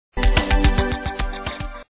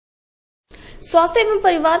स्वास्थ्य एवं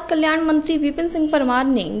परिवार कल्याण मंत्री विपिन सिंह परमार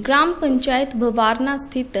ने ग्राम पंचायत भवारना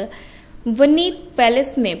स्थित वनीर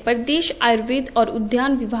पैलेस में प्रदेश आयुर्वेद और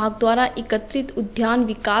उद्यान विभाग द्वारा एकत्रित उद्यान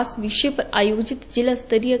विकास विषय पर आयोजित जिला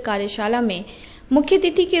स्तरीय कार्यशाला में मुख्य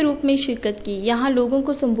अतिथि के रूप में शिरकत की। यहां लोगों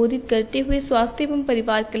को संबोधित करते हुए स्वास्थ्य एवं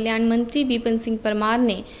परिवार कल्याण मंत्री विपिन सिंह परमार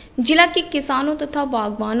ने जिला के किसानों तथा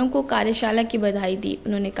बागवानों को कार्यशाला की बधाई दी।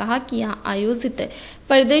 उन्होंने कहा कि यहां आयोजित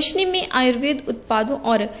प्रदर्शनी में आयुर्वेद उत्पादों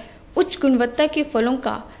और उच्च गुणवत्ता के फलों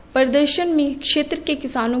का प्रदर्शन में क्षेत्र के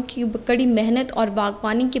किसानों की कड़ी मेहनत और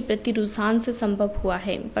बागवानी के प्रति रुझान से संभव हुआ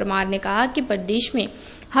है। परमार ने कहा कि प्रदेश में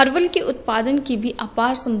हर्बल के उत्पादन की भी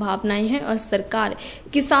अपार संभावनाएं हैं और सरकार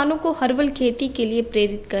किसानों को हर्बल खेती के लिए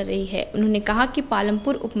प्रेरित कर रही है। उन्होंने कहा कि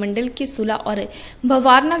पालमपुर उपमंडल के सुला और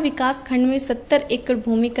भवारना विकास खंड में 70 एकड़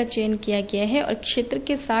भूमि का चयन किया गया है और क्षेत्र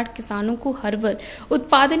के 60 किसानों को हर्बल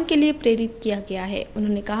उत्पादन के लिए प्रेरित किया गया है।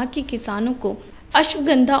 उन्होंने कहा कि किसानों को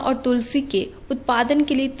अश्वगंधा और तुलसी के उत्पादन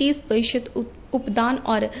के लिए 30% उपदान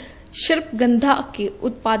और सर्पगंधा के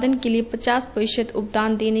उत्पादन के लिए 50%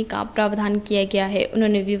 उपदान देने का प्रावधान किया गया है।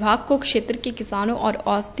 उन्होंने विभाग को क्षेत्र के किसानों और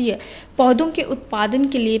औषधीय पौधों के उत्पादन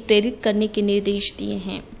के लिए प्रेरित करने के निर्देश दिए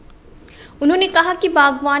हैं। उन्होंने कहा कि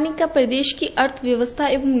बागवानी का प्रदेश की अर्थव्यवस्था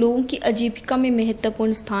एवं लोगों की आजीविका में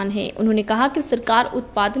महत्वपूर्ण स्थान है। उन्होंने कहा कि सरकार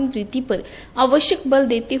उत्पादन वृद्धि पर आवश्यक बल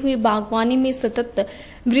देते हुए बागवानी में सतत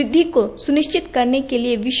वृद्धि को सुनिश्चित करने के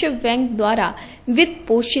लिए विश्व बैंक द्वारा वित्त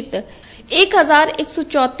पोषित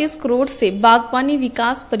 1134 करोड़ से बागवानी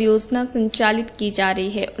विकास परियोजना संचालित की जा रही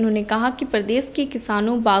है। उन्होंने कहा कि प्रदेश के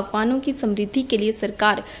किसानों बागवानों की समृद्धि के लिए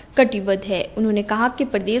सरकार कटिबद्ध है। उन्होंने कहा कि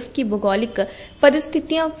प्रदेश की भौगोलिक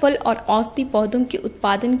परिस्थितियां फल और औषधि पौधों के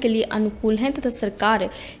उत्पादन के लिए अनुकूल हैं तथा सरकार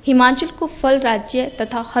हिमाचल को फल राज्य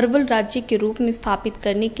तथा हर्बल राज्य के रूप में स्थापित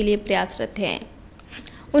करने के लिए प्रयासरत है।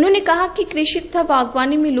 उन्होंने कहा कि कृषि तथा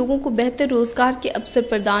बागवानी में लोगों को बेहतर रोजगार के अवसर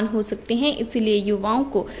प्रदान हो सकते हैं, इसीलिए युवाओं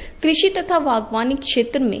को कृषि तथा बागवानी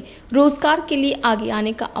क्षेत्र में रोजगार के लिए आगे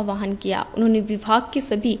आने का आह्वान किया। उन्होंने विभाग के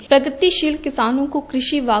सभी प्रगतिशील किसानों को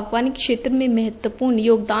कृषि बागवानी क्षेत्र में महत्वपूर्ण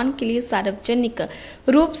योगदान के लिए सार्वजनिक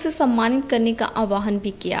रूप से सम्मानित करने का आह्वान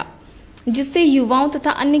भी किया, जिससे युवाओं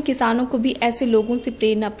तथा अन्य किसानों को भी ऐसे लोगों से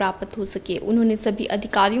प्रेरणा प्राप्त हो सके। उन्होंने सभी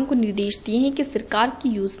अधिकारियों को निर्देश दिए हैं कि सरकार की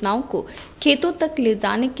योजनाओं को खेतों तक ले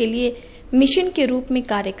जाने के लिए मिशन के रूप में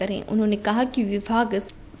कार्य करें। उन्होंने कहा कि विभाग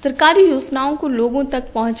सरकारी योजनाओं को लोगों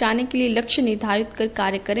तक पहुंचाने के लिए लक्ष्य निर्धारित कर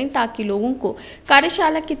कार्य करें ताकि लोगों को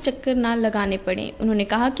कार्यशाला के चक्कर न लगाने पड़े। उन्होंने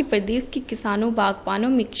कहा कि प्रदेश के किसानों बागवानों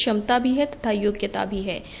में क्षमता भी है तथा योग्यता भी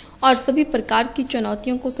है और सभी प्रकार की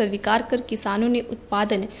चुनौतियों को स्वीकार कर किसानों ने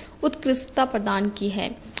उत्पादन उत्कृष्टता प्रदान की है।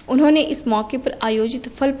 उन्होंने इस मौके पर आयोजित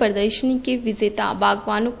फल प्रदर्शनी के विजेता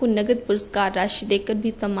बागवानों को नगद पुरस्कार राशि देकर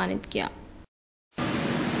भी सम्मानित किया।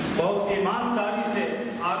 बहुत ईमानदारी से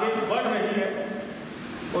आगे बढ़ रही है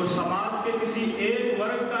और समाज के किसी एक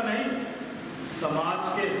वर्ग का नहीं, समाज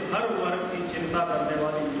के हर वर्ग की चिंता करने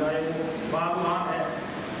वाली, चाहे वो बागवान है,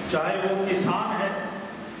 चाहे वो किसान है,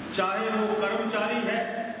 चाहे वो कर्मचारी है,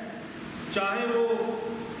 चाहे वो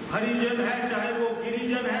हरिजन है, चाहे वो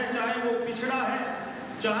गिरिजन है, चाहे वो पिछड़ा है,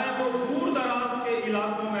 चाहे वो दूर दराज के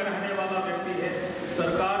इलाकों में रहने वाला व्यक्ति है,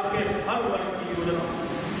 सरकार के हर वर्ग की योजना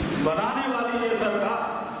बनाने वाली ये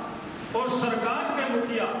सरकार और सरकार के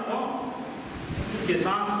मुखिया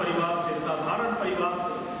किसान परिवार से, साधारण परिवार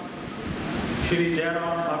से श्री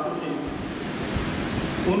जयराम ठाकुर जी,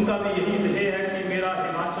 उनका भी यही ध्येय है कि मेरा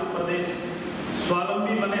हिमाचल प्रदेश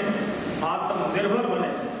स्वावलंबी बने, आत्मनिर्भर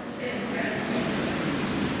बने।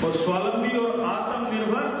 और स्वावलंबी और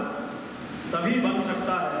आत्मनिर्भर तभी बन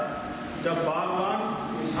सकता है जब बागवान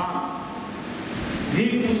किसान भी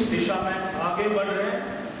उस दिशा में आगे बढ़ रहे हैं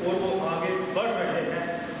और वो आगे बढ़ रहे हैं।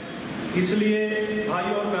 इसलिए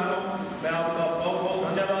भाइयों और बहनों, मैं आपका बहुत बहुत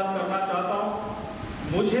धन्यवाद करना चाहता हूं।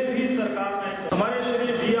 मुझे भी सरकार ने, हमारे श्री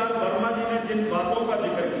B.R. वर्मा जी ने जिन बातों का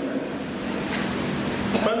जिक्र किया,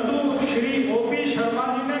 परंतु श्री O.P. शर्मा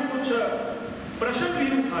जी ने कुछ प्रश्न भी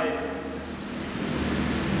उठाए,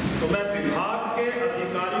 तो मैं विभाग के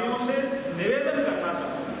अधिकारियों से निवेदन करना चाहता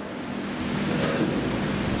हूं,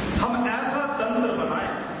 हम ऐसा तंत्र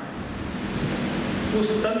बनाएं, उस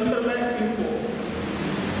तंत्र में इनको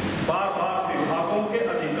बार बार विभागों के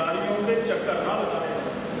अधिकारियों के चक्कर न लगाने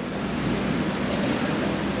पड़े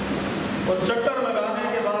और चक्कर लगाने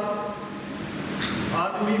के बाद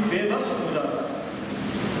आदमी बेबस हो जाता है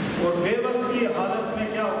और बेबस की हालत में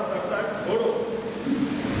क्या हो सकता है, छोड़ो,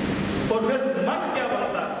 और फिर मन क्या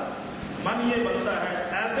बनता है, मन ये बनता है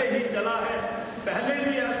ऐसे ही चला है, पहले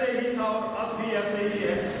भी ऐसे ही था और अब भी ऐसे ही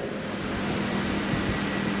है।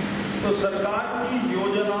 तो सरकार की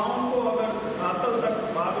योजनाओं को अगर धरातल तक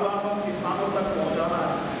बागवानों किसानों तक पहुंचाना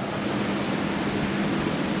है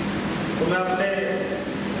तो मैं अपने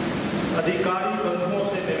अधिकारी बंधुओं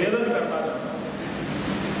से निवेदन करना चाहता हूं,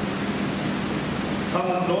 हम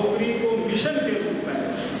नौकरी को मिशन के रूप में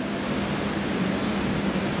लें,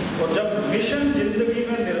 और जब मिशन जिंदगी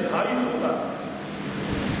में निर्धारित होता है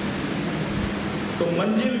तो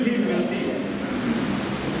मंजिल भी मिलती है,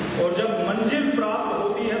 और जब मंजिल प्राप्त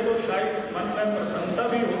होती है तो शायद मन में प्रसन्नता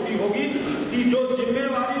भी होती होगी कि जो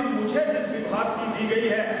जिम्मेवारी मुझे जिस विभाग की दी गई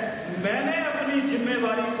है, मैंने अपनी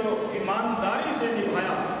जिम्मेवारी को ईमानदारी से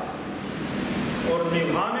निभाया, और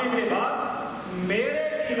निभाने के बाद मेरे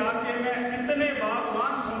इलाके में इतने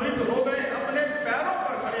बागवान समृद्ध हो गए, अपने पैरों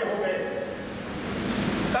पर खड़े हो गए।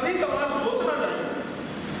 कभी कभार सोचना चाहिए,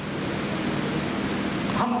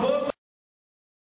 हम